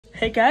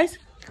Hey guys,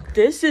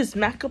 this is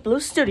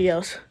Mocoocc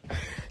Studios.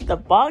 The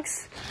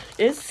box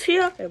is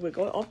here and we're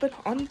going to open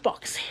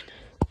unboxing.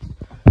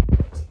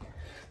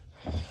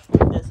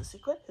 There's a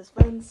secret, his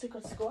friend's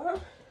secret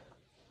squirrel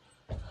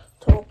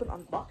to open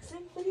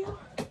unboxing video.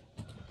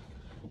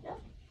 Yeah.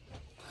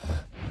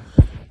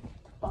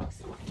 Box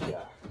is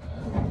here.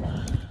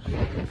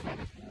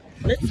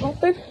 Let's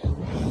open.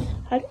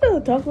 I didn't know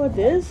talk about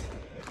this.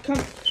 Come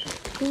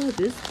to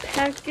this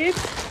package.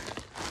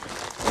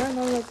 I don't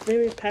know that's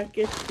very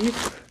package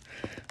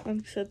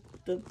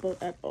unacceptable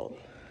at all.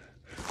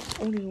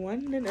 Only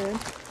one and then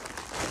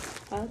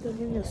I have to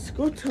bring a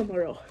school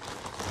tomorrow.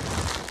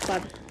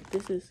 But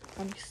this is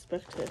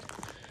unexpected.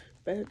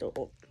 Better to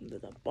open the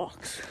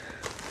box.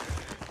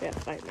 We have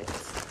 5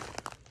 minutes.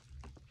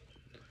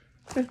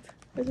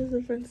 This is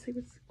a friend's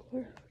secret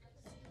squirrel.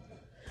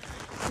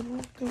 Come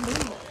on, come on.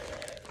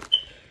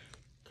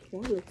 Come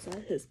on,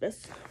 inside his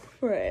best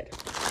friend.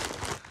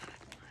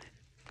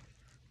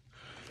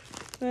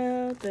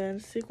 Well, then,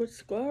 secret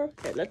squirrel.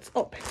 Okay, let's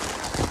open.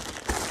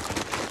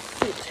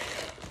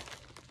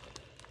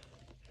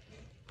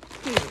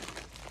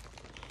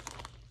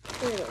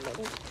 Wait a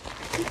minute.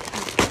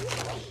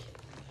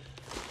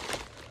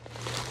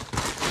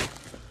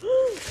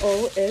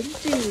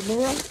 OMG,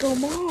 Morocco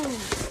Mall.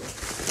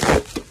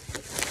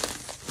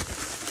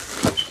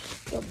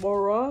 The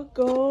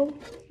Morocco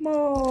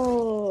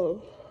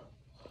Mall.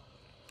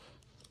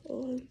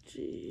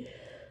 OMG.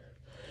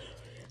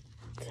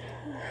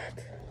 That.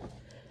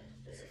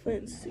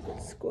 Friend's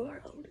secret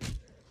squirrel.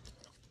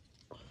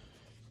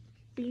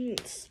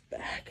 Beans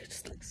back,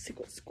 just like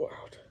secret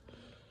squirrel.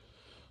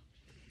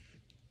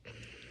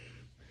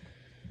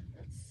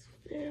 That's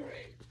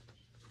very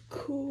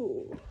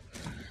cool.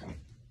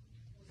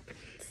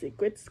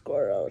 Secret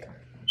squirrel.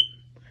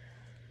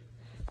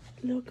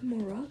 Look,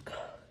 Morocco.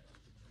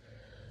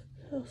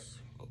 How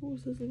cool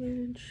is this made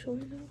in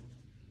China?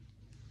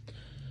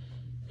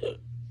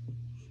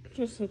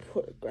 Just gonna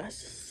put a grass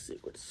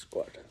secret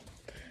squirrel.